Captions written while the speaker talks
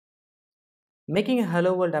Making a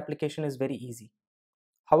hello world application is very easy.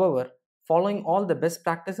 However, following all the best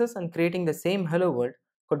practices and creating the same hello world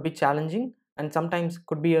could be challenging and sometimes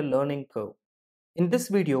could be a learning curve. In this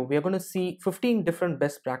video, we are going to see 15 different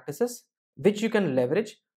best practices which you can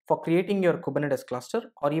leverage for creating your Kubernetes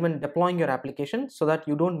cluster or even deploying your application so that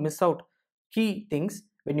you don't miss out key things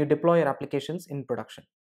when you deploy your applications in production.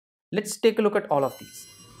 Let's take a look at all of these.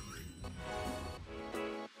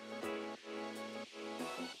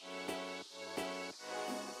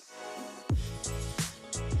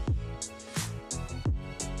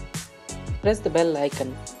 Press the bell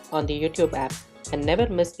icon on the YouTube app and never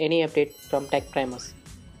miss any update from Tech Primers.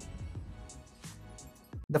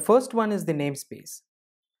 The first one is the namespace.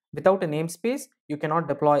 Without a namespace, you cannot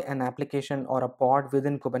deploy an application or a pod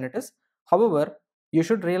within Kubernetes. However, you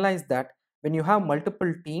should realize that when you have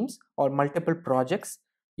multiple teams or multiple projects,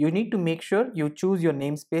 you need to make sure you choose your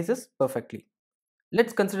namespaces perfectly.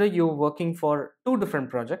 Let's consider you working for two different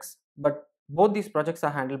projects, but both these projects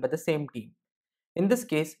are handled by the same team. In this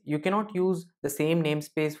case, you cannot use the same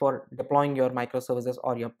namespace for deploying your microservices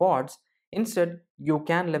or your pods. Instead, you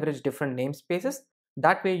can leverage different namespaces.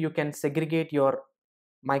 That way, you can segregate your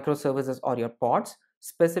microservices or your pods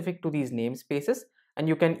specific to these namespaces, and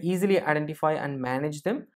you can easily identify and manage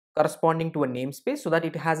them corresponding to a namespace so that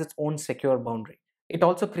it has its own secure boundary. It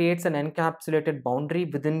also creates an encapsulated boundary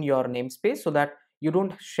within your namespace so that you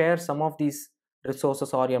don't share some of these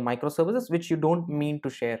resources or your microservices which you don't mean to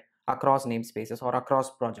share across namespaces or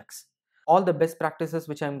across projects. All the best practices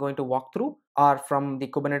which I'm going to walk through are from the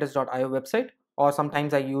kubernetes.io website, or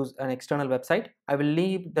sometimes I use an external website. I will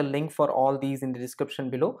leave the link for all these in the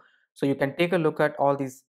description below, so you can take a look at all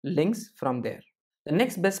these links from there. The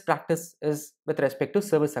next best practice is with respect to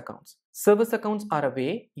service accounts. Service accounts are a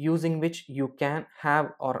way using which you can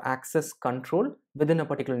have or access control within a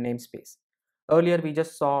particular namespace. Earlier we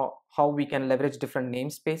just saw how we can leverage different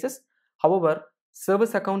namespaces. However,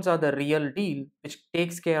 service accounts are the real deal which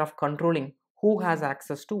takes care of controlling who has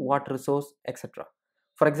access to what resource, etc.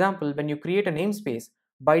 For example, when you create a namespace,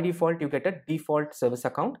 by default you get a default service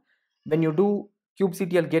account. When you do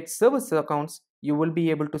kubectl get service accounts, you will be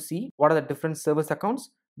able to see what are the different service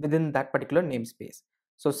accounts within that particular namespace.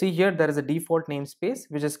 So see here, there is a default namespace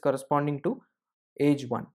which is corresponding to age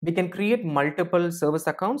 1. We can create multiple service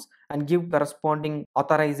accounts and give corresponding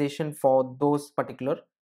authorization for those particular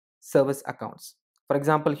service accounts. For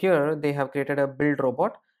example, here they have created a build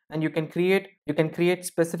robot, and you can create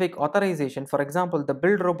specific authorization. For example, the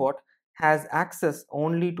build robot has access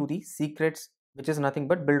only to the secrets, which is nothing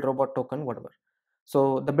but build robot token, whatever.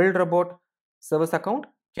 So the build robot service account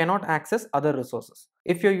cannot access other resources.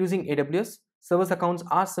 If you're using AWS, service accounts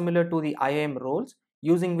are similar to the IAM roles,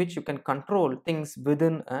 using which you can control things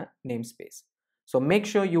within a namespace. So make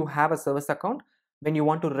sure you have a service account when you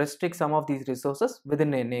want to restrict some of these resources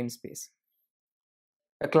within a namespace.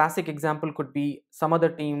 A classic example could be some other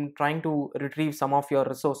team trying to retrieve some of your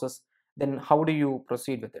resources. Then how do you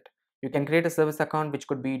proceed with it? You can create a service account which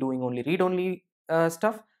could be doing only read-only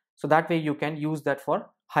stuff. So that way you can use that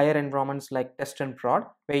for higher environments like test and prod,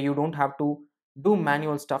 where you don't have to do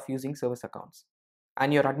manual stuff using service accounts.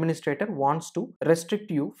 And your administrator wants to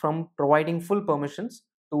restrict you from providing full permissions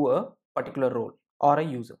to a particular role or a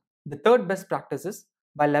user. The third best practice is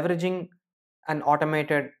by leveraging an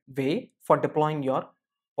automated way for deploying your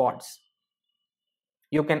pods.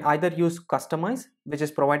 You can either use Customize, which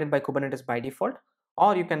is provided by Kubernetes by default,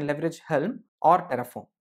 or you can leverage Helm or Terraform.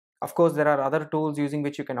 Of course, there are other tools using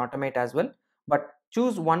which you can automate as well, but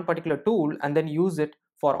choose one particular tool and then use it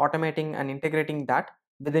for automating and integrating that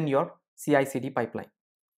within your CI/CD pipeline.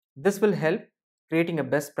 This will help creating a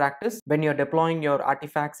best practice when you're deploying your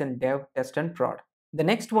artifacts in dev, test, and prod. The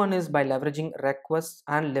next one is by leveraging requests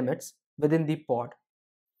and limits within the pod.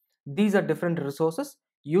 These are different resources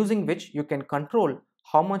using which you can control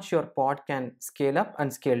how much your pod can scale up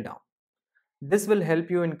and scale down. This will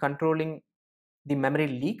help you in controlling the memory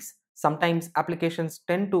leaks. Sometimes applications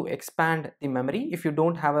tend to expand the memory if you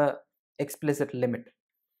don't have an explicit limit.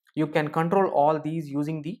 You can control all these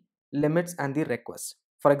using the limits and the requests.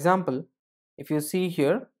 For example, if you see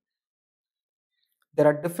here, there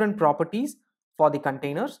are different properties for the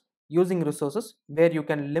containers using resources where you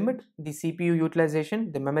can limit the CPU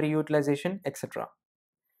utilization, the memory utilization, etc.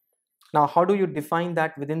 Now, how do you define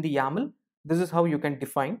that within the YAML? This is how you can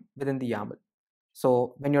define within the YAML.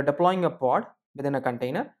 So when you're deploying a pod within a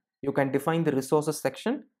container, you can define the resources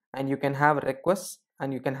section, and you can have requests,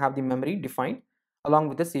 and you can have the memory defined along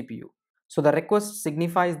with the CPU. So the request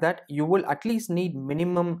signifies that you will at least need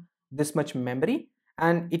minimum this much memory,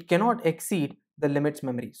 and it cannot exceed the limits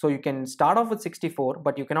memory. So you can start off with 64,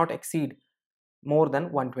 but you cannot exceed more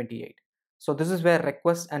than 128. So this is where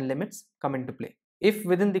requests and limits come into play. If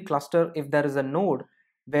within the cluster, if there is a node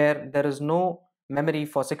where there is no memory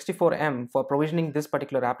for 64M for provisioning this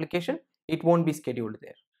particular application, it won't be scheduled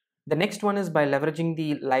there. The next one is by leveraging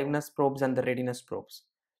the liveness probes and the readiness probes.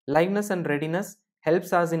 Liveness and readiness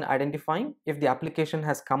helps us in identifying if the application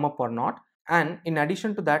has come up or not, and in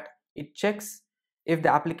addition to that, it checks if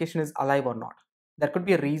the application is alive or not. There could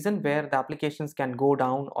be a reason where the applications can go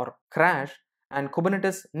down or crash, and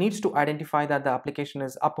Kubernetes needs to identify that the application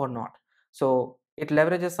is up or not. So it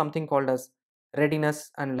leverages something called as readiness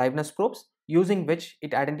and liveness probes, using which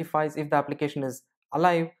it identifies if the application is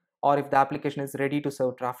alive or if the application is ready to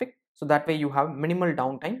serve traffic. So that way you have minimal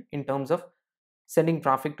downtime in terms of sending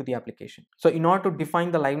traffic to the application. So in order to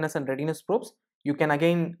define the liveness and readiness probes, you can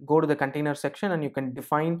again go to the container section and you can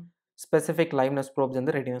define specific liveness probes and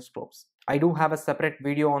the readiness probes. I do have a separate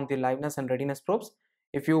video on the liveness and readiness probes.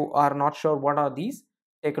 If you are not sure what are these,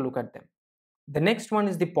 take a look at them. The next one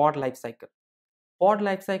is the pod lifecycle. Pod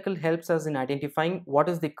lifecycle helps us in identifying what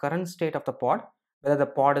is the current state of the pod, whether the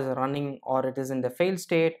pod is running or it is in the fail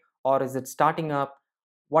state or is it starting up,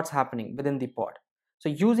 what's happening within the pod. So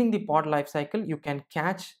using the pod lifecycle, you can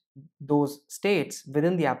catch those states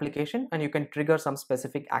within the application and you can trigger some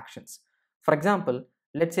specific actions. For example,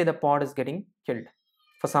 let's say the pod is getting killed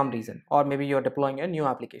for some reason, or maybe you're deploying a new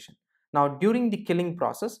application. Now during the killing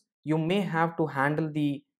process, you may have to handle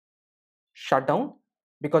the shutdown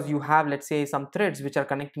because you have, let's say, some threads which are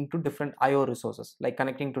connecting to different IO resources, like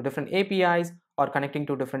connecting to different APIs or connecting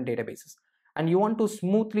to different databases, and you want to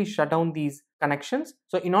smoothly shut down these connections.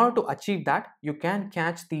 So in order to achieve that, you can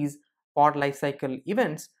catch these pod lifecycle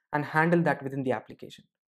events and handle that within the application.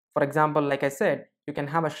 For example, like I said, you can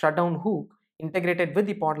have a shutdown hook integrated with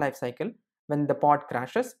the pod lifecycle when the pod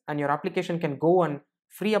crashes, and your application can go and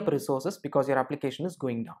free up resources because your application is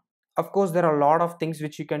going down. Of course, there are a lot of things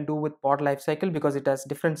which you can do with pod lifecycle because it has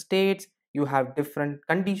different states. You have different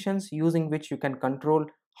conditions using which you can control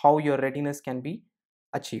how your readiness can be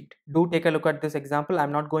achieved. Do take a look at this example.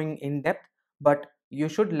 I'm not going in depth, but you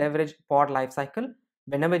should leverage pod lifecycle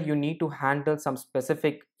whenever you need to handle some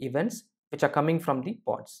specific events which are coming from the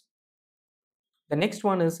pods. The next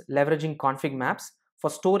one is leveraging config maps for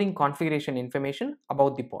storing configuration information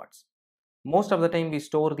about the pods. Most of the time we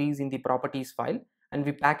store these in the properties file and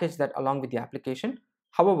we package that along with the application.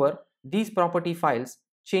 However, these property files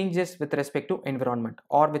changes with respect to environment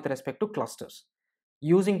or with respect to clusters.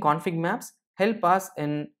 Using config maps help us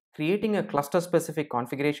in creating a cluster specific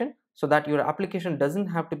configuration so that your application doesn't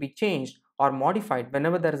have to be changed or modified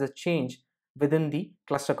whenever there is a change within the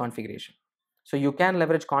cluster configuration. So you can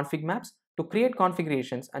leverage config maps to create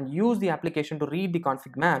configurations and use the application to read the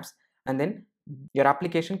config maps, and then your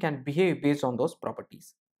application can behave based on those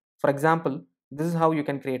properties. For example, this is how you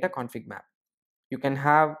can create a config map. You can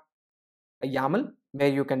have a YAML where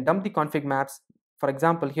you can dump the config maps. For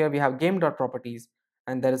example, here we have game.properties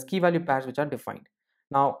and there is key value pairs which are defined.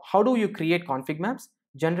 Now, how do you create config maps?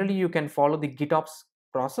 Generally, you can follow the GitOps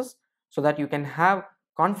process so that you can have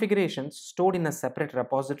configurations stored in a separate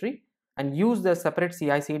repository and use the separate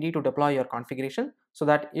CI/CD to deploy your configuration, so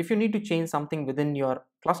that if you need to change something within your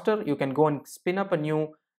cluster, you can go and spin up a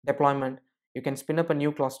new deployment, you can spin up a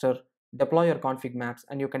new cluster, deploy your config maps,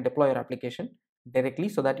 and you can deploy your application directly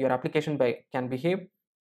so that your application can behave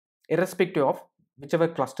irrespective of whichever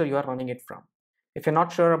cluster you are running it from. If you're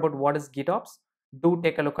not sure about what is GitOps, do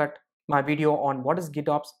take a look at my video on what is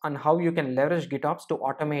GitOps and how you can leverage GitOps to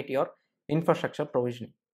automate your infrastructure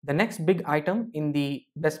provisioning. The next big item in the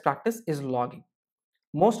best practice is logging.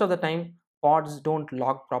 Most of the time pods don't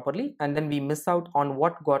log properly and then we miss out on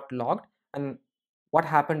what got logged and what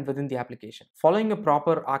happened within the application. Following a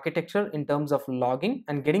proper architecture in terms of logging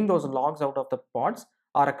and getting those logs out of the pods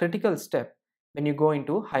are a critical step when you go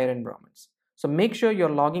into higher environments. So make sure your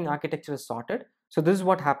logging architecture is sorted. So this is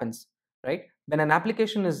what happens, right? When an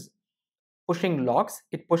application is pushing logs,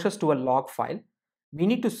 it pushes to a log file. We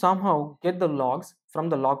need to somehow get the logs from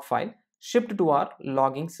the log file shipped to our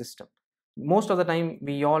logging system. Most of the time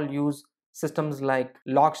we all use systems like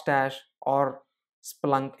Logstash or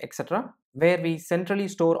Splunk, etc., where we centrally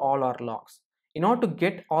store all our logs. In order to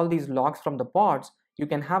get all these logs from the pods, you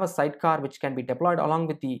can have a sidecar which can be deployed along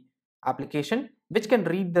with the application, which can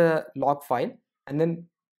read the log file and then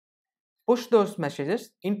push those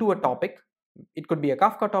messages into a topic. It could be a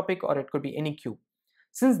Kafka topic or it could be any queue.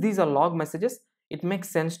 Since these are log messages, it makes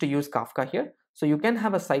sense to use Kafka here. So you can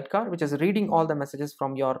have a sidecar which is reading all the messages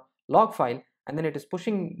from your log file and then it is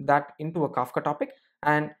pushing that into a Kafka topic,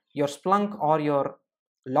 and your Splunk or your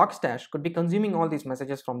Logstash could be consuming all these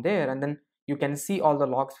messages from there, and then you can see all the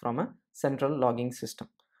logs from a central logging system.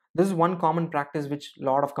 This is one common practice which a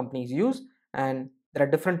lot of companies use, and there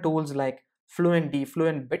are different tools like fluentd,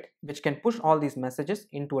 fluentbit, which can push all these messages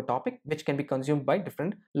into a topic which can be consumed by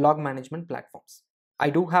different log management platforms. I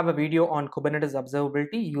do have a video on Kubernetes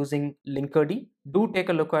observability using Linkerd. Do take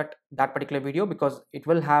a look at that particular video because it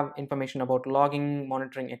will have information about logging,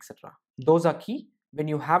 monitoring, etc. Those are key when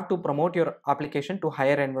you have to promote your application to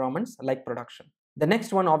higher environments like production. The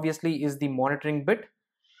next one obviously is the monitoring bit.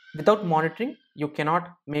 Without monitoring, you cannot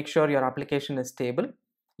make sure your application is stable.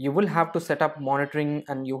 You will have to set up monitoring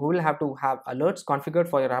and you will have to have alerts configured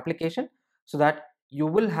for your application so that you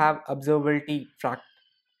will have observability tracked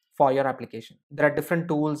for your application. There are different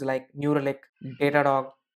tools like Neuralink,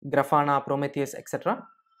 Datadog, Grafana, Prometheus, etc.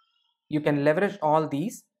 You can leverage all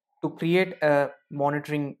these to create a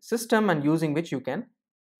monitoring system and using which you can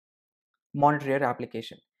monitor your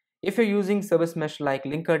application. If you're using service mesh like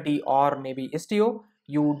Linkerd or maybe Istio,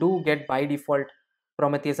 you do get by default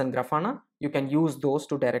Prometheus and Grafana. You can use those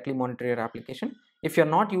to directly monitor your application. If you're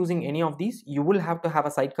not using any of these, you will have to have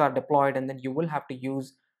a sidecar deployed and then you will have to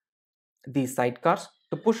use these sidecars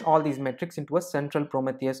to push all these metrics into a central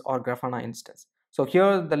Prometheus or Grafana instance. So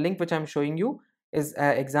here the link which I'm showing you is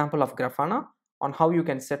an example of Grafana on how you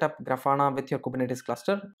can set up Grafana with your Kubernetes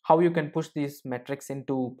cluster, how you can push these metrics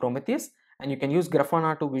into Prometheus, and you can use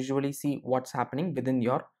Grafana to visually see what's happening within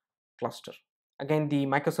your cluster. Again, the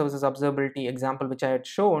microservices observability example which I had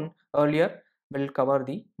shown earlier will cover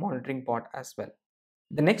the monitoring part as well.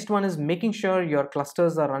 The next one is making sure your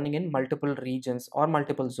clusters are running in multiple regions or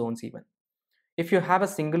multiple zones even. If you have a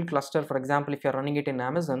single cluster, for example, if you're running it in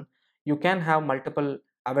Amazon, you can have multiple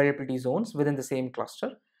availability zones within the same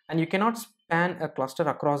cluster and you cannot span a cluster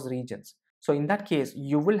across regions. So in that case,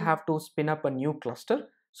 you will have to spin up a new cluster.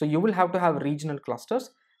 So you will have to have regional clusters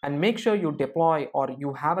and make sure you deploy or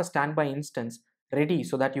you have a standby instance ready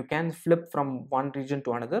so that you can flip from one region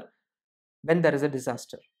to another when there is a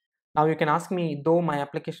disaster. Now you can ask me, though my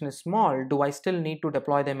application is small, do I still need to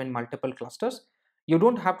deploy them in multiple clusters? You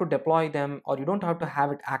don't have to deploy them or you don't have to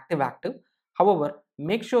have it active. However,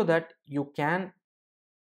 make sure that you can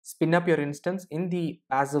spin up your instance in the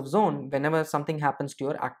passive zone whenever something happens to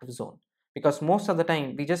your active zone. Because most of the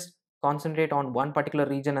time we just concentrate on one particular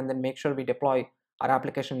region and then make sure we deploy our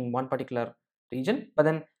application in one particular region. But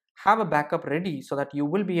then have a backup ready so that you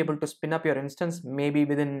will be able to spin up your instance maybe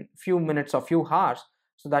within few minutes or few hours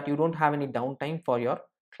so that you don't have any downtime for your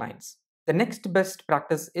clients. The next best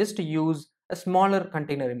practice is to use a smaller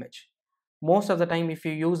container image. Most of the time if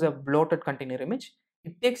you use a bloated container image,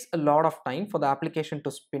 it takes a lot of time for the application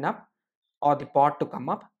to spin up or the pod to come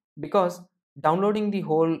up because downloading the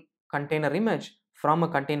whole container image from a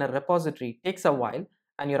container repository takes a while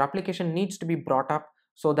and your application needs to be brought up.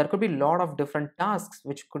 So there could be a lot of different tasks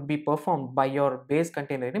which could be performed by your base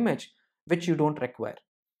container image which you don't require.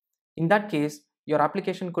 In that case, your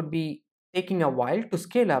application could be taking a while to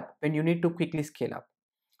scale up when you need to quickly scale up.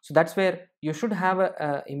 So that's where you should have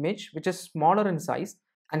a image which is smaller in size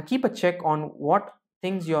and keep a check on what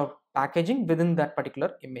things you're packaging within that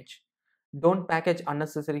particular image. Don't package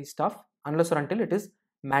unnecessary stuff unless or until it is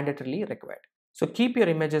mandatorily required. So keep your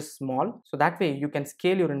images small so that way you can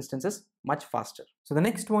scale your instances much faster. So the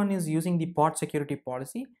next one is using the pod security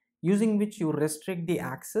policy, using which you restrict the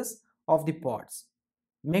access of the pods.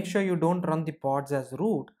 Make sure you don't run the pods as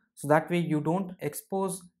root so that way you don't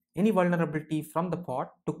expose any vulnerability from the pod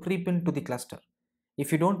to creep into the cluster.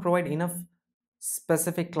 If you don't provide enough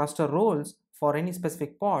specific cluster roles for any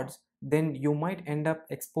specific pods, then you might end up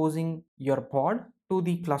exposing your pod to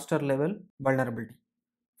the cluster level vulnerability.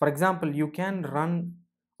 For example, you can run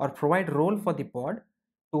or provide role for the pod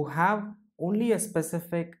to have only a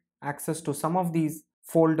specific access to some of these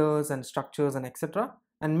folders and structures and etc.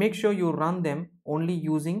 and make sure you run them only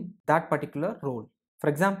using that particular role. For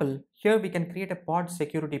example, here we can create a pod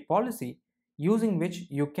security policy using which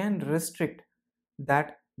you can restrict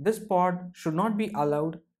that this pod should not be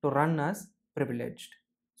allowed to run as privileged.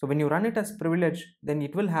 So when you run it as privileged, then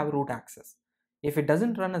it will have root access. If it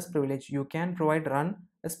doesn't run as privileged, you can run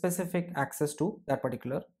a specific access to that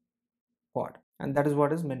particular pod, and that is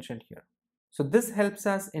what is mentioned here. So this helps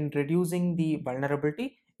us in reducing the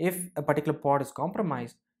vulnerability. If a particular pod is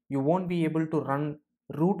compromised, you won't be able to run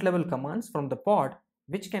root level commands from the pod,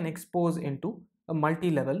 which can expose into a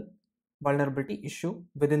multi-level vulnerability issue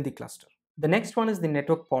within the cluster. The next one is the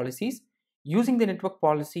network policies. Using the network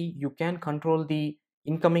policy, you can control the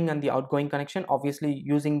incoming and the outgoing connection. Obviously,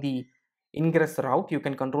 using the ingress route, you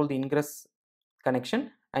can control the ingress connection,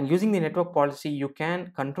 and using the network policy, you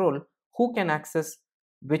can control who can access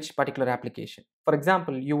which particular application. For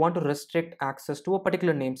example, you want to restrict access to a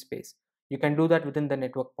particular namespace. You can do that within the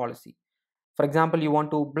network policy. For example, you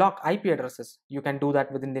want to block IP addresses, you can do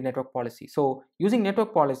that within the network policy. So using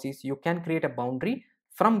network policies, you can create a boundary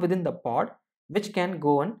from within the pod which can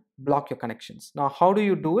go and block your connections. Now, how do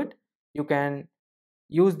you do it? You can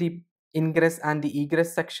use the ingress and the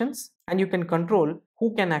egress sections, and you can control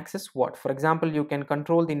who can access what. For example, you can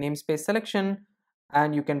control the namespace selection,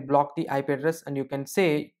 and you can block the IP address, and you can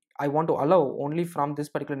say I want to allow only from this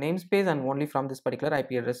particular namespace and only from this particular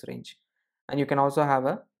IP address range. And you can also have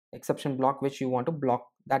a exception block which you want to block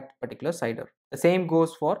that particular CIDR. The same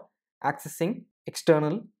goes for accessing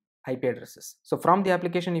external IP addresses. So from the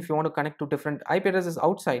application, if you want to connect to different IP addresses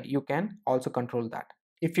outside, you can also control that.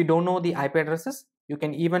 If you don't know the IP addresses, you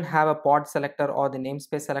can even have a pod selector or the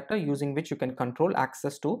namespace selector using which you can control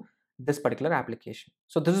access to this particular application.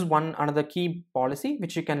 So this is another key policy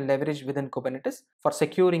which you can leverage within Kubernetes for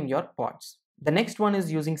securing your pods. The next one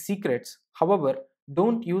is using secrets. However,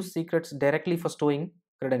 don't use secrets directly for storing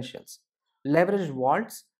credentials. Leverage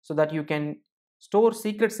vaults so that you can store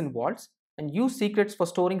secrets in vaults, and use secrets for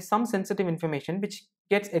storing some sensitive information which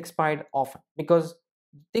gets expired often, because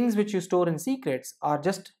things which you store in secrets are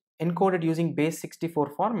just encoded using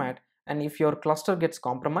base64 format, and if your cluster gets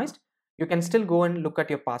compromised, you can still go and look at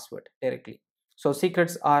your password directly. So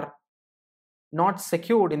secrets are not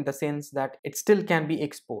secured in the sense that it still can be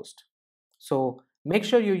exposed. So make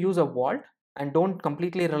sure you use a vault and don't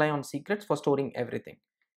completely rely on secrets for storing everything.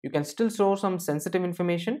 You can still store some sensitive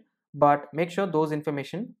information, but make sure those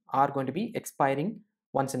information are going to be expiring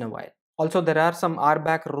once in a while. Also, there are some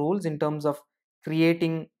RBAC rules in terms of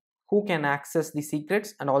creating who can access the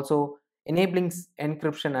secrets and also enabling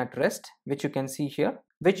encryption at rest, which you can see here,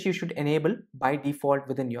 which you should enable by default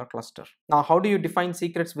within your cluster. Now, how do you define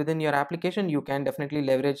secrets within your application? You can definitely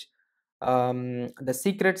leverage the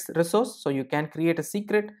secrets resource. So you can create a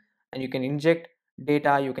secret and you can inject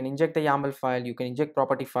data, you can inject the YAML file, you can inject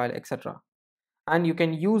property file, etc. And you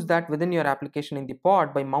can use that within your application in the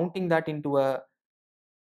pod by mounting that into a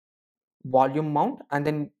volume mount and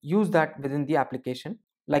then use that within the application,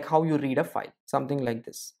 like how you read a file, something like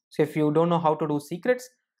this. So if you don't know how to do secrets,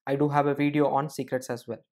 I do have a video on secrets as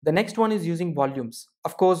well. The next one is using volumes.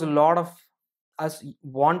 Of course, a lot of us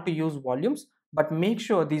want to use volumes, but make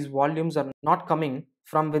sure these volumes are not coming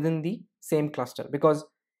from within the same cluster, because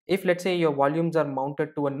if let's say your volumes are mounted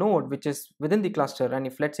to a node which is within the cluster, and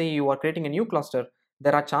if let's say you are creating a new cluster,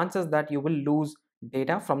 there are chances that you will lose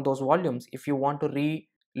data from those volumes if you want to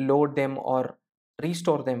reload them or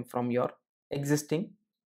restore them from your existing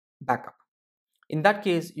backup. In that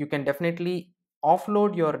case, you can definitely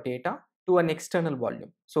offload your data to an external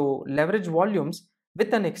volume. So leverage volumes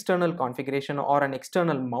with an external configuration or an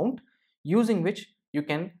external mount, using which you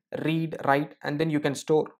can read, write, and then you can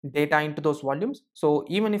store data into those volumes. So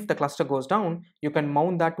even if the cluster goes down, you can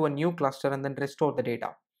mount that to a new cluster and then restore the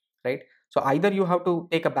data, right? So either you have to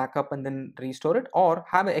take a backup and then restore it, or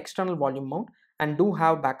have an external volume mount and do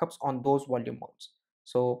have backups on those volume mounts.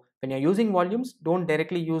 So when you're using volumes, don't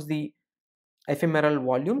directly use the ephemeral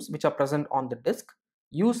volumes which are present on the disk.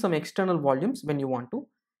 Use some external volumes when you want to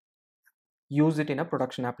use it in a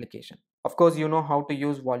production application. Of course, you know how to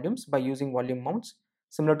use volumes by using volume mounts,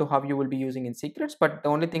 similar to how you will be using in secrets, but the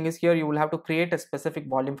only thing is here you will have to create a specific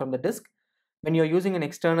volume from the disk. When you're using an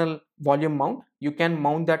external volume mount, you can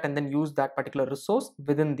mount that and then use that particular resource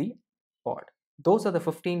within the pod. Those are the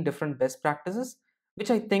 15 different best practices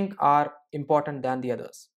which I think are important than the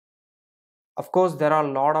others. Of course, there are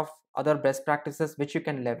a lot of other best practices which you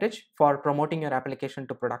can leverage for promoting your application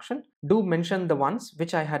to production. Do mention the ones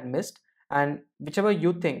which I had missed, and whichever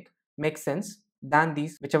you think makes sense than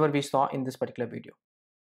these, whichever we saw in this particular video.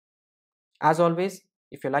 As always,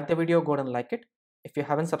 if you like the video, go ahead and like it. If you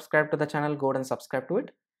haven't subscribed to the channel, go ahead and subscribe to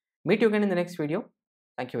it. Meet you again in the next video.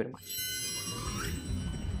 Thank you very much.